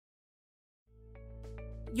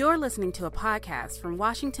You're listening to a podcast from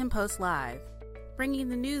Washington Post Live, bringing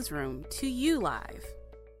the newsroom to you live.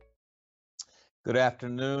 Good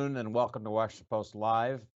afternoon and welcome to Washington Post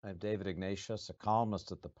Live. I'm David Ignatius, a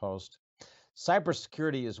columnist at the Post.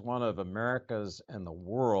 Cybersecurity is one of America's and the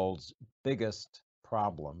world's biggest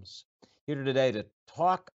problems. Here today to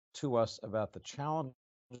talk to us about the challenges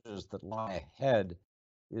that lie ahead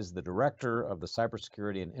is the director of the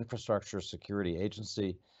Cybersecurity and Infrastructure Security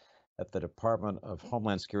Agency at the Department of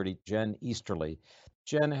Homeland Security, Jen Easterly.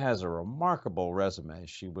 Jen has a remarkable resume.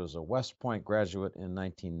 She was a West Point graduate in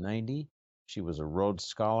 1990. She was a Rhodes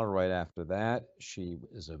Scholar right after that. She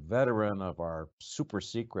is a veteran of our super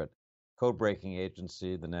secret code-breaking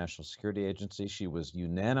agency, the National Security Agency. She was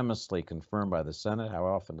unanimously confirmed by the Senate. How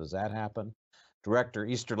often does that happen? Director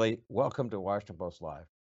Easterly, welcome to Washington Post Live.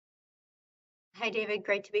 Hi, David.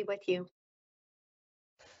 Great to be with you.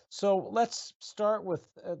 So let's start with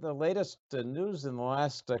the latest news in the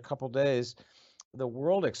last couple days. The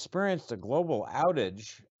world experienced a global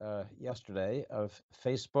outage yesterday of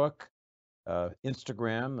Facebook,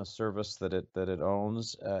 Instagram, the service that it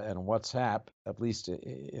owns, and WhatsApp, at least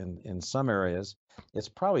in some areas. It's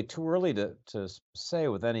probably too early to say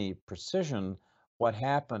with any precision what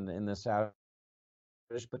happened in this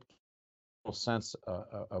outage, but a sense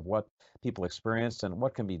of what people experienced and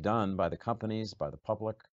what can be done by the companies, by the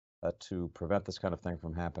public, to prevent this kind of thing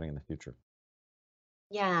from happening in the future.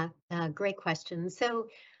 Yeah, great question. So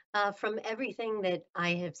from everything that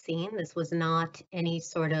I have seen, this was not any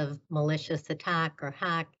sort of malicious attack or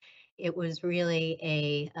hack. It was really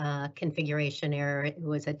a configuration error. It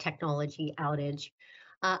was a technology outage.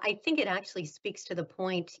 I think it actually speaks to the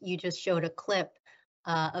point you just showed a clip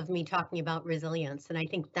of me talking about resilience. And I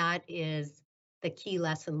think that is the key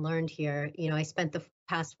lesson learned here. You know, I spent the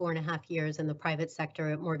past 4.5 years in the private sector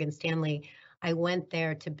at Morgan Stanley. I went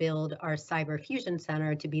there to build our Cyber Fusion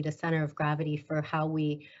Center to be the center of gravity for how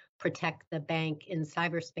we protect the bank in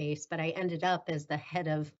cyberspace. But I ended up as the head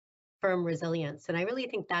of firm resilience. And I really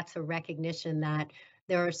think that's a recognition that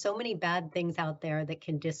there are so many bad things out there that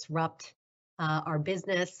can disrupt our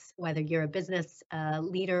business, whether you're a business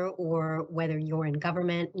leader or whether you're in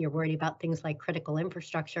government, you're worried about things like critical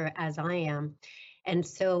infrastructure, as I am. And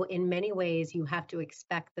so in many ways, you have to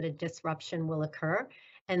expect that a disruption will occur.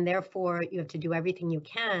 And therefore, you have to do everything you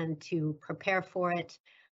can to prepare for it,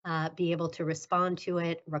 be able to respond to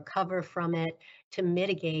it, recover from it, to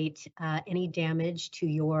mitigate any damage to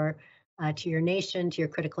your nation, to your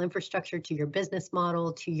critical infrastructure, to your business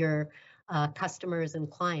model, to your customers and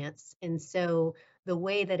clients. And so the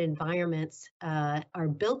way that environments are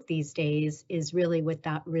built these days is really with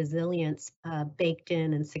that resilience baked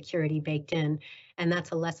in and security baked in. And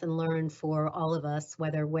that's a lesson learned for all of us,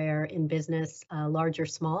 whether we're in business, large or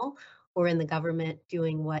small, or in the government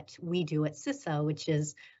doing what we do at CISA, which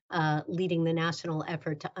is leading the national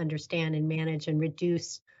effort to understand and manage and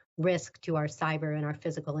reduce risk to our cyber and our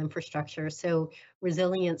physical infrastructure. So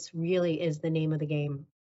resilience really is the name of the game.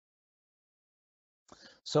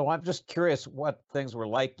 So I'm just curious what things were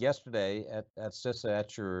like yesterday at CISA,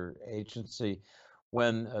 at your agency,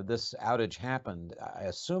 when this outage happened. I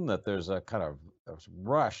assume that there's a kind of a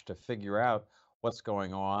rush to figure out what's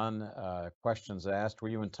going on, questions asked. Were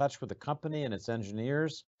you in touch with the company and its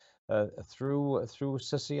engineers through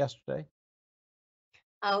CISA yesterday?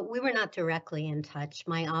 We were not directly in touch.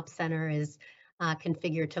 My ops center is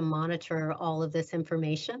configured to monitor all of this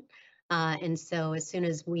information. And so as soon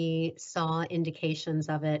as we saw indications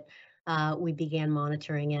of it, we began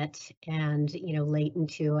monitoring it. And, you know, late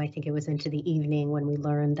into, I think it was into the evening when we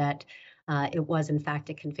learned that it was in fact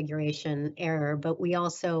a configuration error. But we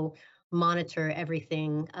also monitor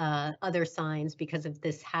everything, other signs, because if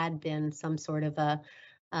this had been some sort of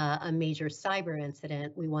a major cyber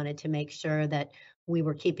incident, we wanted to make sure that we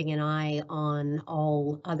were keeping an eye on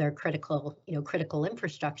all other critical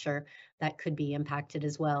infrastructure that could be impacted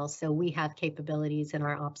as well. So we have capabilities in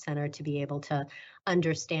our ops center to be able to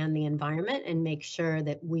understand the environment and make sure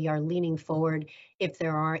that we are leaning forward if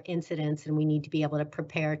there are incidents, and we need to be able to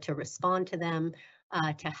prepare to respond to them,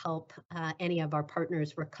 to help any of our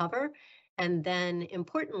partners recover. And then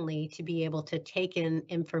importantly, to be able to take in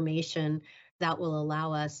information that will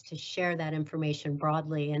allow us to share that information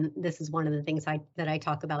broadly. And this is one of the things that I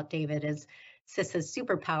talk about, David, is CISA's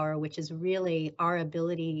superpower, which is really our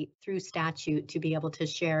ability through statute to be able to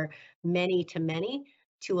share many to many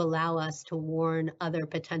to allow us to warn other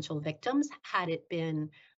potential victims had it been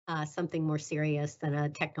something more serious than a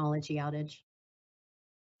technology outage.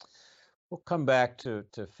 We'll come back to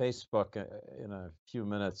Facebook in a few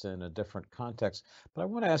minutes in a different context, but I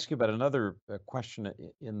want to ask you about another question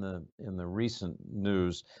in the recent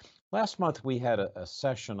news. Last month, we had a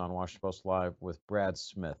session on Washington Post Live with Brad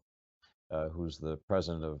Smith, who's the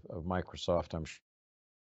president of Microsoft, I'm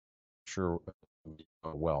sure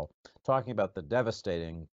well, talking about the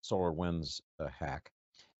devastating SolarWinds hack.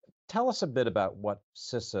 Tell us a bit about what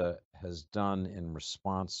CISA has done in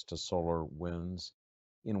response to SolarWinds.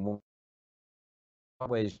 In what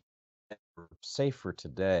ways we're safer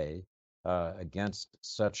today against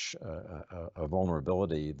such a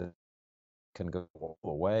vulnerability that can go all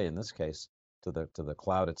the way, in this case, to the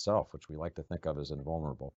cloud itself, which we like to think of as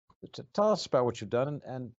invulnerable. Tell us about what you've done,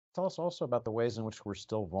 and tell us also about the ways in which we're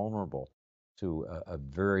still vulnerable to a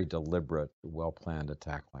very deliberate, well-planned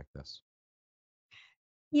attack like this.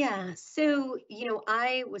 Yeah, so,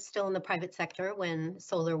 I was still in the private sector when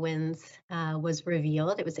SolarWinds was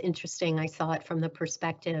revealed. It was interesting. I saw it from the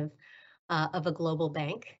perspective of a global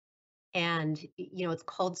bank. And, it's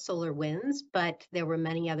called SolarWinds, but there were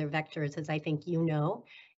many other vectors, as I think you know.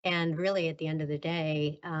 And really, at the end of the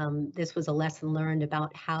day, this was a lesson learned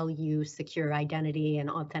about how you secure identity and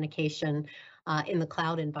authentication in the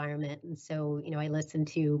cloud environment. And so, I listened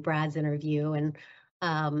to Brad's interview, and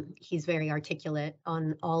he's very articulate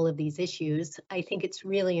on all of these issues. I think it's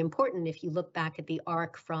really important if you look back at the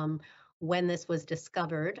arc from when this was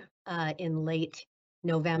discovered in late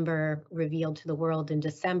November, revealed to the world in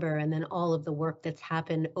December, and then all of the work that's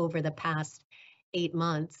happened over the past 8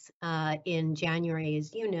 months. In January,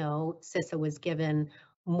 as you know, CISA was given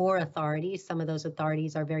more authority. Some of those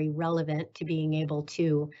authorities are very relevant to being able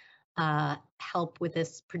to help with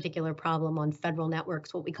this particular problem on federal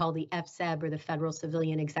networks, what we call the FCEB, or the Federal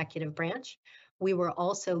Civilian Executive Branch. We were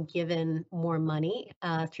also given more money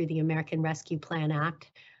through the American Rescue Plan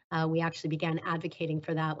Act. We actually began advocating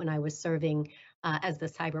for that when I was serving as the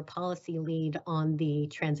cyber policy lead on the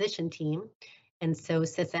transition team. And so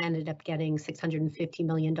CISA ended up getting $650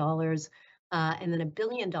 million. And then $1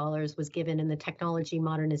 billion was given in the Technology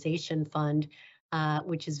Modernization Fund,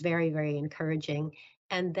 which is very, very encouraging.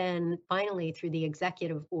 And then finally, through the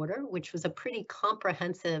executive order, which was a pretty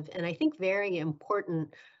comprehensive and I think very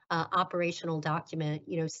important operational document.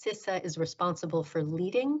 CISA is responsible for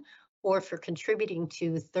leading or for contributing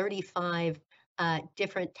to 35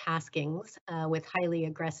 different taskings with highly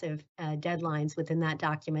aggressive deadlines within that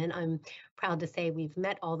document. I'm proud to say we've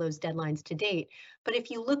met all those deadlines to date. But if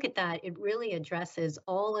you look at that, it really addresses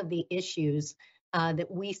all of the issues that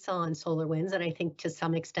we saw in SolarWinds, and I think to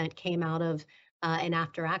some extent came out of an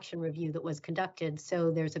after action review that was conducted. So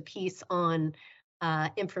there's a piece on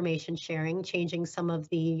information sharing, changing some of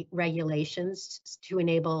the regulations to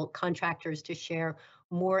enable contractors to share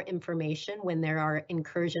more information when there are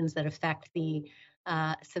incursions that affect the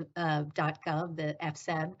 .gov, the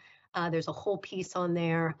FCEB. There's a whole piece on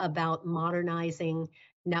there about modernizing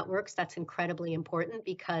networks. That's incredibly important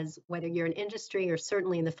because whether you're in industry or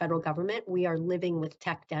certainly in the federal government, we are living with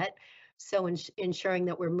tech debt. So ensuring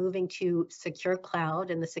that we're moving to secure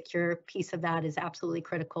cloud, and the secure piece of that is absolutely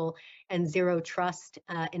critical, and zero trust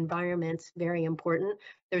environments, very important.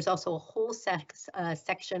 There's also a whole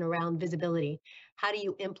section around visibility. How do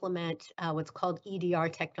you implement what's called EDR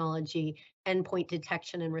technology, endpoint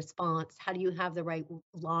detection and response? How do you have the right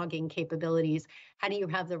logging capabilities? How do you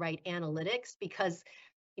have the right analytics? Because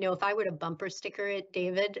if I were to bumper sticker it,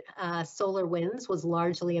 David, SolarWinds was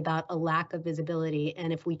largely about a lack of visibility.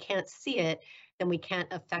 And if we can't see it, then we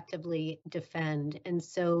can't effectively defend. And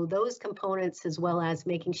so those components, as well as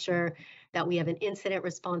making sure that we have an incident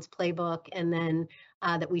response playbook, and then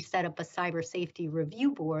that we set up a cyber safety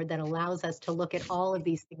review board that allows us to look at all of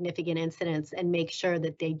these significant incidents and make sure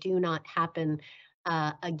that they do not happen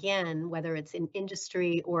again, whether it's in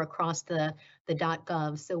industry or across the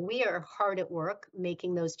 .gov. So we are hard at work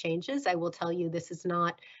making those changes. I will tell you, this is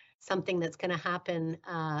not something that's going to happen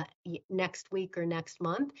next week or next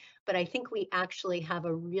month, but I think we actually have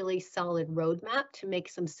a really solid roadmap to make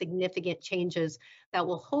some significant changes that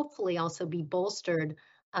will hopefully also be bolstered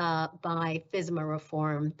by FISMA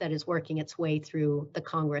reform that is working its way through the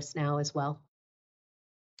Congress now as well.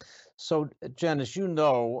 So, Jen, as you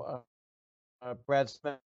know, Brad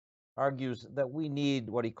Smith argues that we need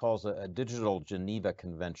what he calls a digital Geneva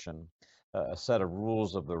Convention, a set of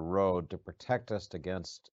rules of the road to protect us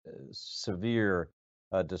against severe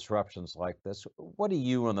disruptions like this. What do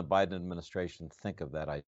you and the Biden administration think of that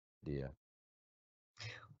idea?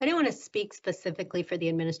 I don't want to speak specifically for the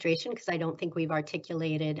administration because I don't think we've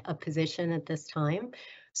articulated a position at this time.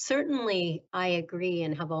 Certainly, I agree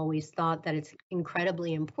and have always thought that it's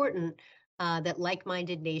incredibly important that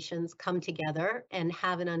like-minded nations come together and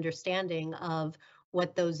have an understanding of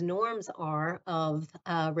what those norms are of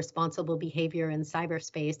responsible behavior in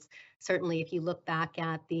cyberspace. Certainly, if you look back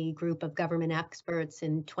at the group of government experts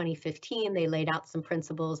in 2015, they laid out some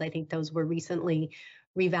principles. I think those were recently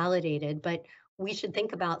revalidated, but we should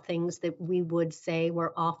think about things that we would say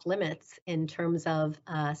were off limits in terms of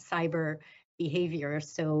cyber behavior.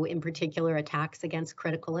 So in particular, attacks against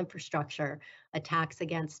critical infrastructure, attacks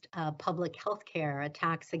against public health care,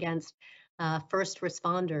 attacks against first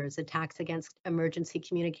responders, attacks against emergency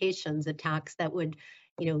communications, attacks that would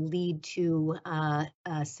lead to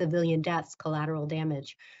civilian deaths, collateral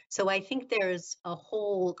damage. So I think there's a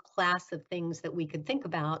whole class of things that we could think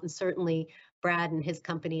about, and certainly Brad and his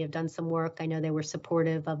company have done some work. I know they were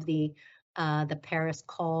supportive of the Paris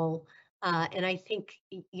call. And I think,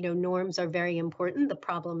 norms are very important. The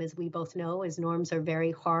problem, as we both know, is norms are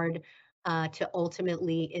very hard to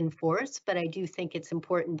ultimately enforce. But I do think it's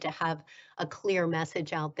important to have a clear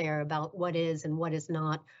message out there about what is and what is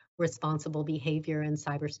not responsible behavior in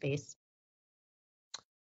cyberspace.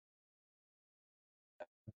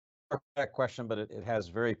 That question, but it has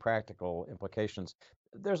very practical implications.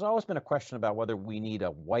 There's always been a question about whether we need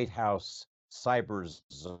a White House cyber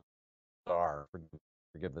czar,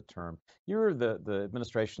 forgive the term. You're the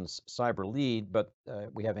administration's cyber lead, but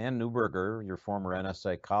we have Ann Neuberger, your former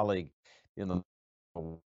NSA colleague, in the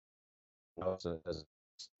as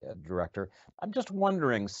director. I'm just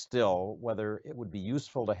wondering still whether it would be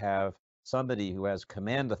useful to have somebody who has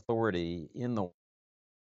command authority in the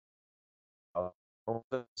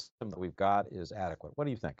system that we've got is adequate. What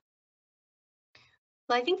do you think?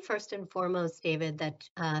 Well, I think first and foremost, David, that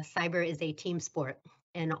cyber is a team sport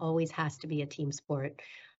and always has to be a team sport.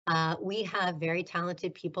 We have very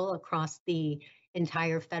talented people across the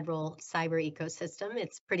entire federal cyber ecosystem.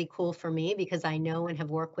 It's pretty cool for me because I know and have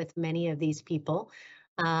worked with many of these people,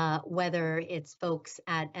 whether it's folks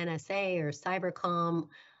at NSA or Cybercom,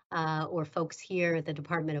 or folks here at the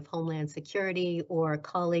Department of Homeland Security or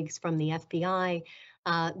colleagues from the FBI.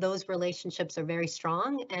 Those relationships are very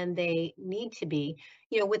strong and they need to be.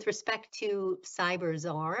 With respect to cyber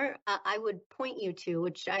czar, I would point you to,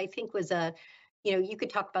 which I think was you could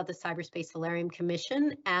talk about the Cyberspace Solarium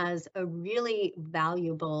Commission as a really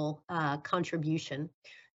valuable contribution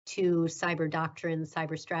to cyber doctrine,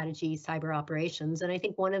 cyber strategy, cyber operations. And I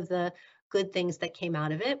think one of the good things that came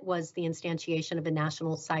out of it was the instantiation of a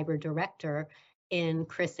national cyber director in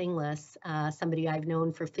Chris Inglis, somebody I've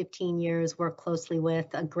known for 15 years, worked closely with,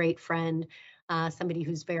 a great friend, somebody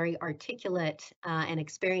who's very articulate and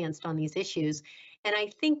experienced on these issues. And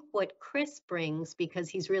I think what Chris brings, because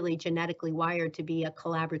he's really genetically wired to be a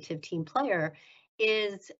collaborative team player,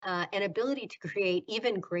 is an ability to create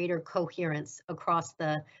even greater coherence across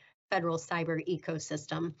the federal cyber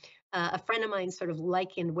ecosystem. A friend of mine sort of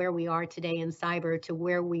likened where we are today in cyber to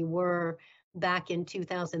where we were back in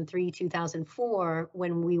 2003, 2004,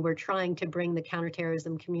 when we were trying to bring the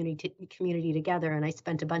counterterrorism community together. And I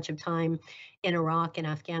spent a bunch of time in Iraq and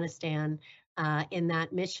Afghanistan in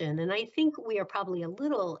that mission. And I think we are probably a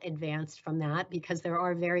little advanced from that because there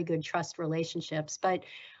are very good trust relationships. But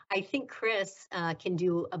I think Chris can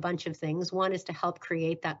do a bunch of things. One is to help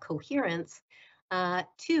create that coherence.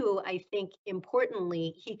 Two, I think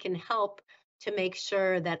importantly, he can help to make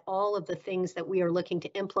sure that all of the things that we are looking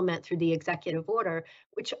to implement through the executive order,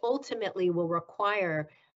 which ultimately will require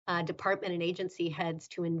department and agency heads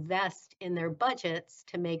to invest in their budgets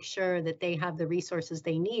to make sure that they have the resources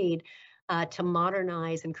they need to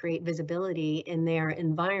modernize and create visibility in their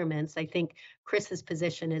environments. I think Chris's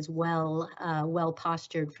position is well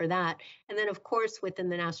postured for that. And then, of course, within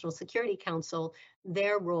the National Security Council,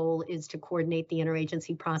 their role is to coordinate the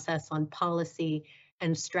interagency process on policy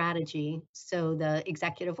and strategy. So the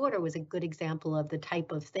executive order was a good example of the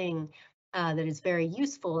type of thing that is very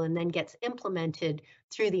useful and then gets implemented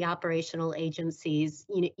through the operational agencies.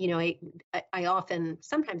 I often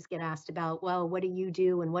sometimes get asked about, well, what do you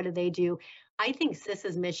do and what do they do? I think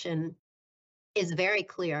CISA's mission is very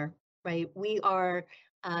clear, right? We are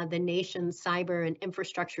the nation's cyber and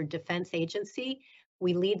infrastructure defense agency.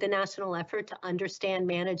 We lead the national effort to understand,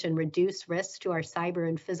 manage, and reduce risks to our cyber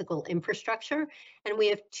and physical infrastructure. And we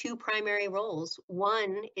have two primary roles.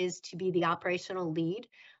 One is to be the operational lead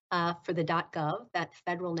for the .gov, that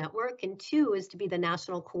federal network, and two is to be the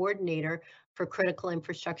national coordinator for critical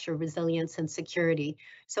infrastructure resilience and security.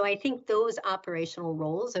 So I think those operational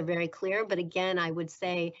roles are very clear, but again, I would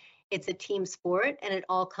say it's a team sport and it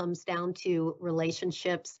all comes down to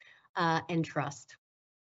relationships and trust.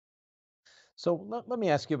 So let me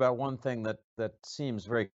ask you about one thing that seems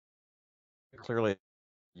very clearly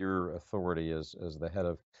your authority as the head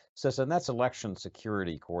of CISA, and that's election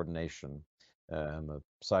security coordination. and the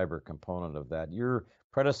cyber component of that. Your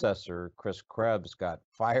predecessor, Chris Krebs, got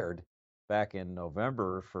fired back in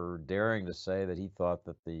November for daring to say that he thought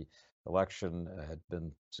that the election had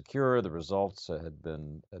been secure, the results had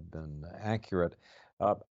been accurate.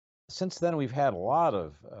 Uh, since then, we've had a lot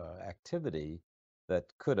of activity that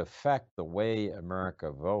could affect the way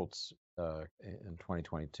America votes in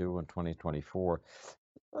 2022 and 2024.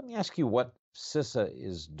 Let me ask you what CISA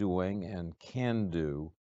is doing and can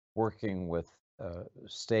do, working with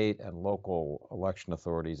state and local election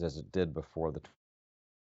authorities as it did before the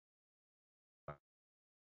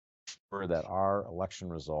that our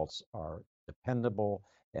election results are dependable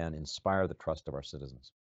and inspire the trust of our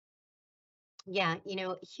citizens. Yeah,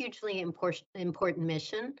 hugely important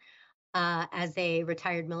mission. As a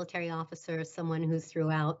retired military officer, someone who's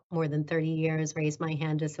throughout more than 30 years raised my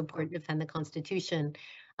hand to support and defend the Constitution,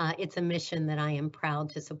 it's a mission that I am proud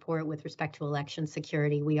to support with respect to election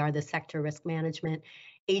security. We are the sector risk management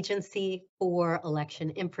agency for election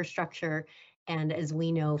infrastructure. And as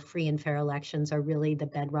we know, free and fair elections are really the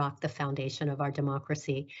bedrock, the foundation of our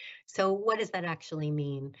democracy. So, what does that actually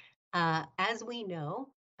mean? As we know,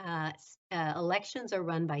 elections are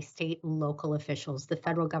run by state and local officials. The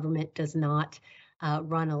federal government does not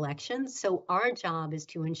run elections. So our job is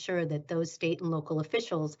to ensure that those state and local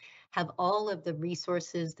officials have all of the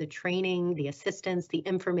resources, the training, the assistance, the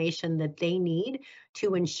information that they need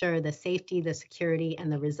to ensure the safety, the security,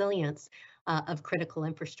 and the resilience of critical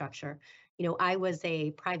infrastructure. I was a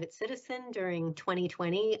private citizen during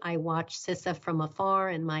 2020. I watched CISA from afar,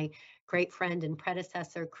 and my great friend and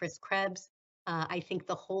predecessor, Chris Krebs, I think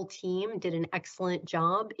the whole team did an excellent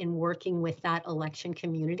job in working with that election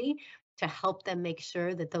community to help them make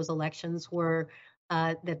sure that those elections were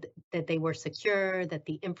that they were secure, that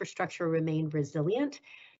the infrastructure remained resilient.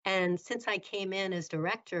 And since I came in as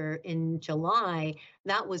director in July,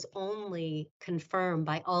 that was only confirmed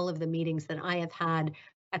by all of the meetings that I have had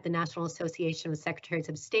at the National Association of Secretaries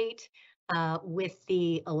of State, with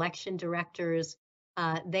the election directors.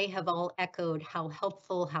 They have all echoed how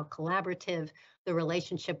helpful, how collaborative the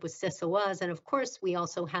relationship with CISA was. And of course, we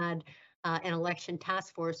also had an election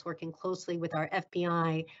task force working closely with our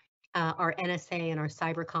FBI, our NSA, and our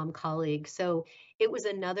cybercom colleagues. So it was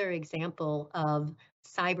another example of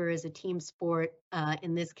cyber as a team sport.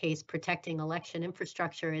 In this case, protecting election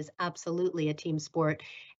infrastructure is absolutely a team sport.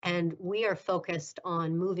 And we are focused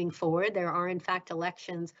on moving forward. There are, in fact,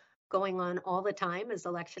 elections going on all the time, as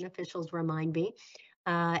election officials remind me.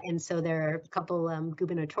 And so there are a couple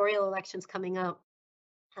gubernatorial elections coming up.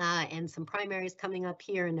 And some primaries coming up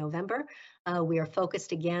here in November. We are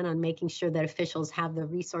focused again on making sure that officials have the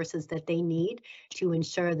resources that they need to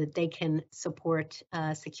ensure that they can support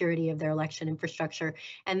security of their election infrastructure.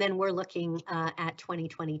 And then we're looking at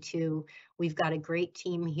 2022. We've got a great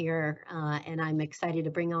team here, and I'm excited to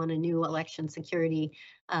bring on a new election security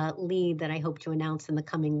lead that I hope to announce in the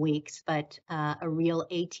coming weeks, but a real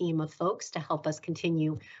A-team of folks to help us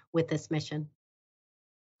continue with this mission.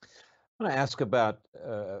 I want to ask about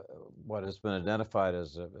what has been identified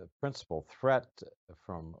as a principal threat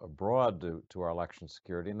from abroad to our election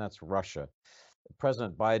security, and that's Russia.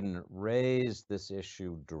 President Biden raised this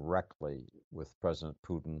issue directly with President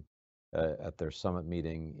Putin at their summit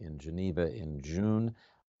meeting in Geneva in June.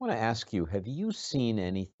 I want to ask you, have you seen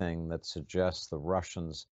anything that suggests the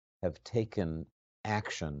Russians have taken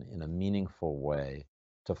action in a meaningful way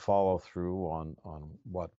to follow through on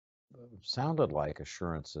what sounded like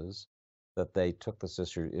assurances that they took this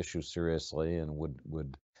issue seriously and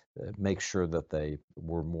would make sure that they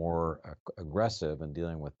were more aggressive in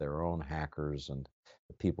dealing with their own hackers and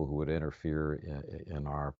the people who would interfere in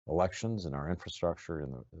our elections, in our infrastructure,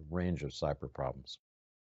 in the range of cyber problems?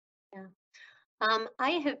 Yeah.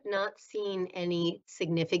 I have not seen any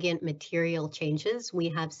significant material changes. We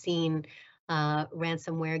have seen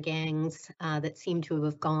ransomware gangs that seem to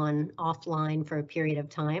have gone offline for a period of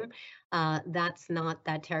time. That's not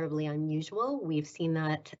that terribly unusual. We've seen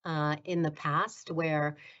that in the past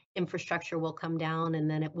where infrastructure will come down and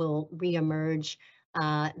then it will reemerge.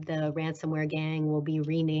 The ransomware gang will be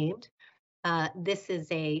renamed. This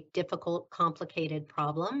is a difficult, complicated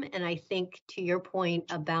problem. And I think to your point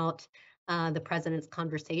about the president's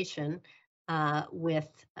conversation with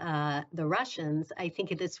the Russians, I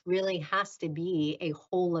think this really has to be a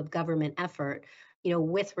whole of government effort.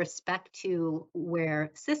 With respect to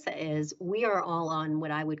where CISA is, we are all on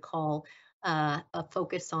what I would call a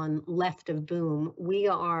focus on left of boom. We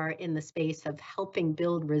are in the space of helping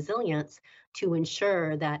build resilience to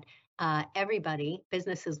ensure that everybody,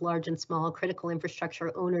 businesses large and small, critical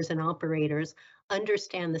infrastructure owners and operators,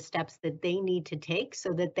 understand the steps that they need to take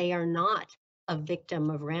so that they are not a victim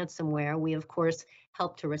of ransomware, we of course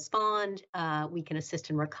help to respond, we can assist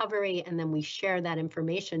in recovery, and then we share that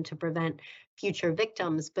information to prevent future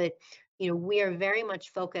victims. But we are very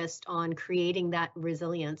much focused on creating that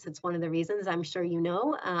resilience. It's one of the reasons, I'm sure you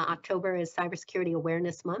know, October is Cybersecurity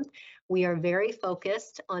Awareness Month. We are very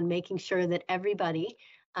focused on making sure that everybody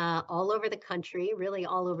all over the country, really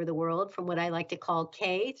all over the world, from what I like to call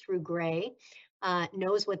K through gray,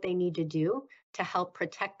 knows what they need to do to help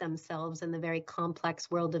protect themselves in the very complex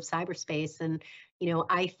world of cyberspace. And,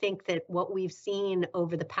 I think that what we've seen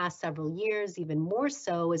over the past several years, even more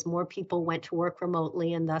so as more people went to work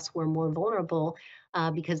remotely and thus were more vulnerable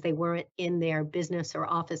because they weren't in their business or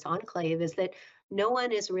office enclave, is that no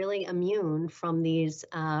one is really immune from these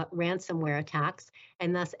ransomware attacks.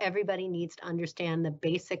 And thus everybody needs to understand the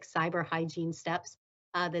basic cyber hygiene steps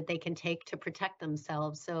that they can take to protect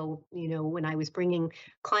themselves. So, when I was bringing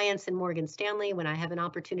clients in Morgan Stanley, when I have an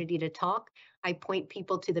opportunity to talk, I point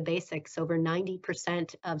people to the basics. Over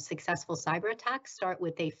 90% of successful cyber attacks start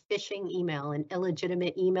with a phishing email, an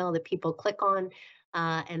illegitimate email that people click on,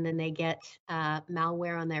 and then they get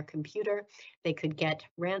malware on their computer. They could get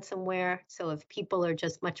ransomware. So if people are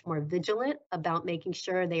just much more vigilant about making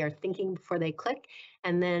sure they are thinking before they click,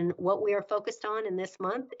 and then what we are focused on in this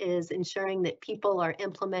month is ensuring that people are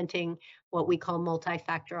implementing what we call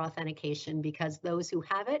multi-factor authentication, because those who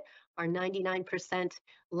have it are 99%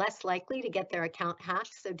 less likely to get their account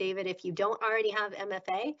hacked. So David, if you don't already have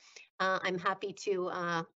MFA, I'm happy to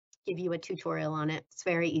give you a tutorial on it. It's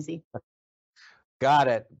very easy. Got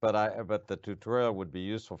it, but the tutorial would be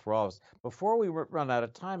useful for all of us. Before we run out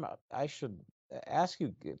of time, I should ask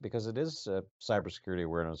you, because it is Cybersecurity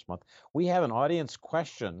Awareness Month. We have an audience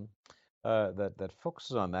question that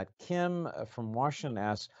focuses on that. Kim from Washington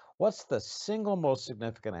asks, what's the single most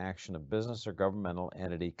significant action a business or governmental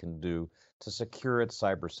entity can do to secure its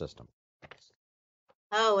cyber system?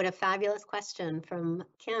 Oh, what a fabulous question from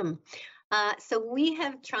Kim. So we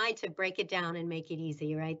have tried to break it down and make it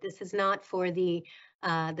easy, right? This is not for the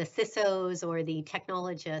CISOs or the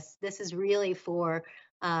technologists. This is really for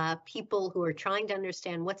people who are trying to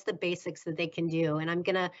understand what's the basics that they can do. And I'm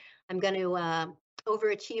gonna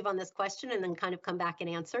overachieve on this question and then kind of come back and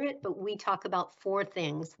answer it. But we talk about 4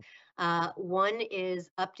 things. One is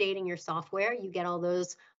updating your software. You get all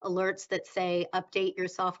those alerts that say update your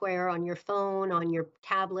software on your phone, on your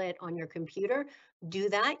tablet, on your computer. Do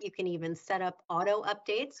that. You can even set up auto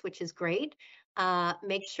updates, which is great.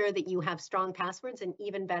 Make sure that you have strong passwords, and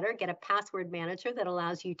even better, get a password manager that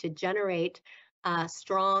allows you to generate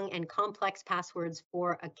strong and complex passwords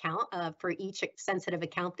for each sensitive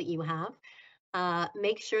account that you have.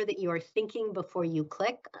 Make sure that you are thinking before you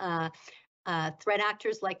click. Threat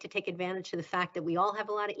actors like to take advantage of the fact that we all have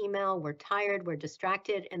a lot of email, we're tired, we're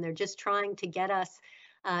distracted, and they're just trying to get us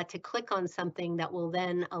to click on something that will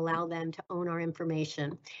then allow them to own our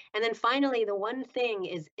information. And then finally, the one thing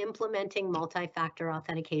is implementing multi-factor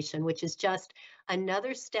authentication, which is just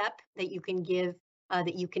another step that you can give,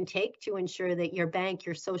 that you can take to ensure that your bank,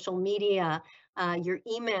 your social media, your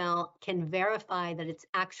email can verify that it's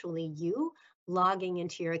actually you logging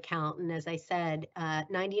into your account. And as I said,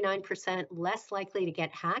 99% less likely to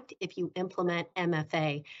get hacked if you implement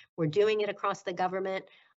MFA. We're doing it across the government.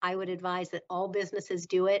 I would advise that all businesses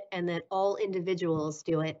do it and that all individuals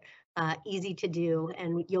do it. Easy to do,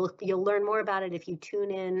 and you'll learn more about it if you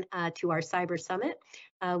tune in to our Cyber Summit,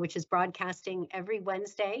 which is broadcasting every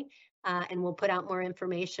Wednesday, and we'll put out more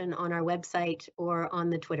information on our website or on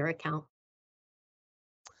the Twitter account.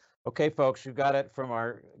 Okay, folks, you got it from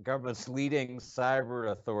our government's leading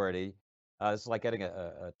cyber authority. It's like getting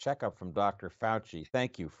a checkup from Dr. Fauci.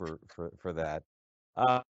 Thank you for that.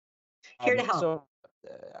 Here to help. So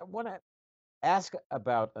I want to ask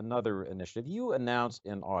about another initiative. You announced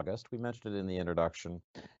in August, we mentioned it in the introduction,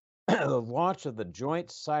 the launch of the Joint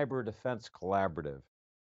Cyber Defense Collaborative.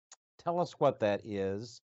 Tell us what that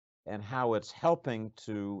is and how it's helping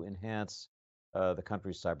to enhance the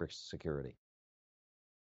country's cybersecurity.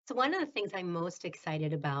 So one of the things I'm most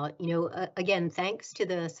excited about, again, thanks to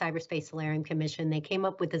the Cyberspace Solarium Commission, they came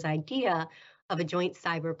up with this idea of a joint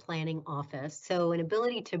cyber planning office. So an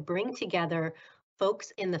ability to bring together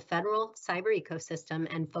folks in the federal cyber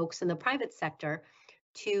ecosystem and folks in the private sector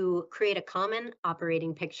to create a common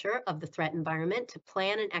operating picture of the threat environment, to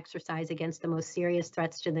plan and exercise against the most serious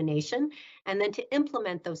threats to the nation, and then to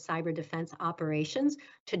implement those cyber defense operations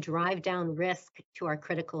to drive down risk to our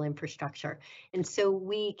critical infrastructure. And so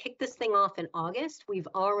we kicked this thing off in August. We've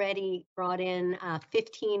already brought in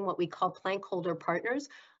 15 what we call plank holder partners.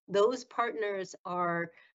 Those partners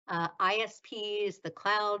are ISPs, the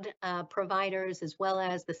cloud providers, as well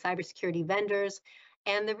as the cybersecurity vendors.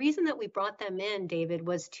 And the reason that we brought them in, David,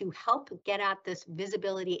 was to help get at this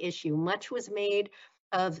visibility issue. Much was made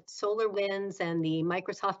of SolarWinds and the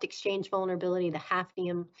Microsoft Exchange vulnerability, the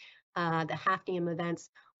Hafnium events,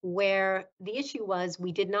 where the issue was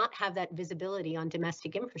we did not have that visibility on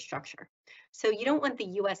domestic infrastructure. So you don't want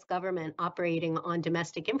the US government operating on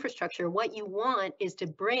domestic infrastructure. What you want is to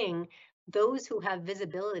bring those who have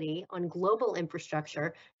visibility on global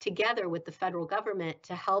infrastructure together with the federal government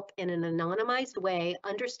to help in an anonymized way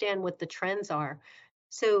understand what the trends are.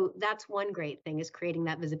 So that's one great thing, is creating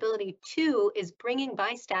that visibility. Two is bringing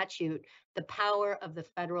by statute the power of the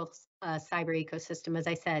federal cyber ecosystem. As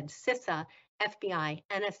I said, CISA, FBI,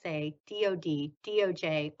 NSA, DOD,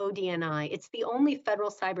 DOJ, ODNI. It's the only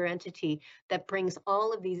federal cyber entity that brings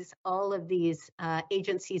all of these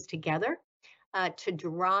agencies together to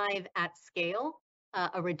drive at scale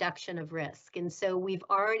a reduction of risk. And so we've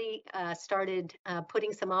already started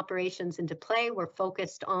putting some operations into play. We're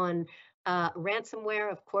focused on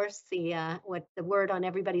ransomware, of course, the word on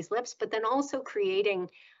everybody's lips, but then also creating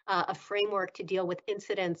a framework to deal with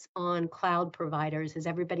incidents on cloud providers. As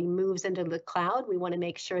everybody moves into the cloud, we want to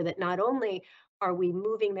make sure that not only are we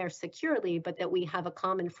moving there securely, but that we have a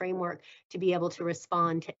common framework to be able to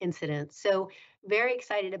respond to incidents. So very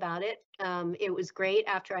excited about it. It was great.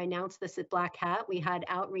 After I announced this at Black Hat, we had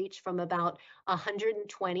outreach from about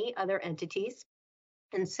 120 other entities.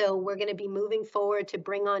 And so we're going to be moving forward to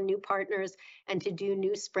bring on new partners and to do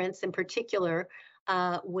new sprints, in particular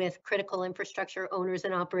with critical infrastructure owners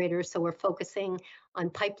and operators. So we're focusing on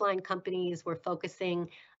pipeline companies. We're focusing,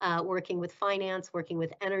 working with finance, working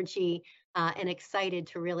with energy, and excited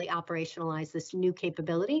to really operationalize this new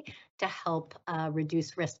capability to help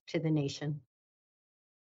reduce risk to the nation.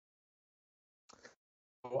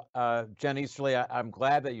 Jen Easterly, I'm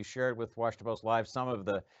glad that you shared with Washington Post Live some of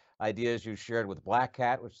the ideas you shared with Black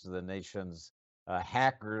Hat, which is the nation's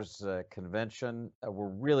hackers convention. We're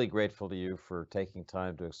really grateful to you for taking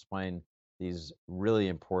time to explain these really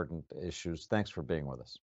important issues. Thanks for being with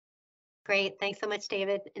us. Great. Thanks so much,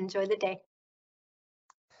 David. Enjoy the day.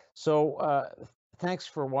 So thanks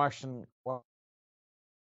for watching.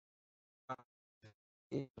 If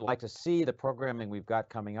you'd like to see the programming we've got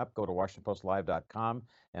coming up, go to WashingtonPostLive.com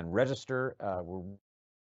and register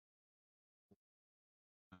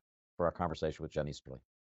for our conversation with Jen Easterly.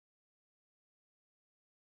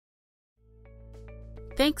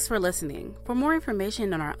 Thanks for listening. For more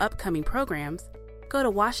information on our upcoming programs, go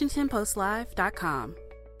to WashingtonPostLive.com.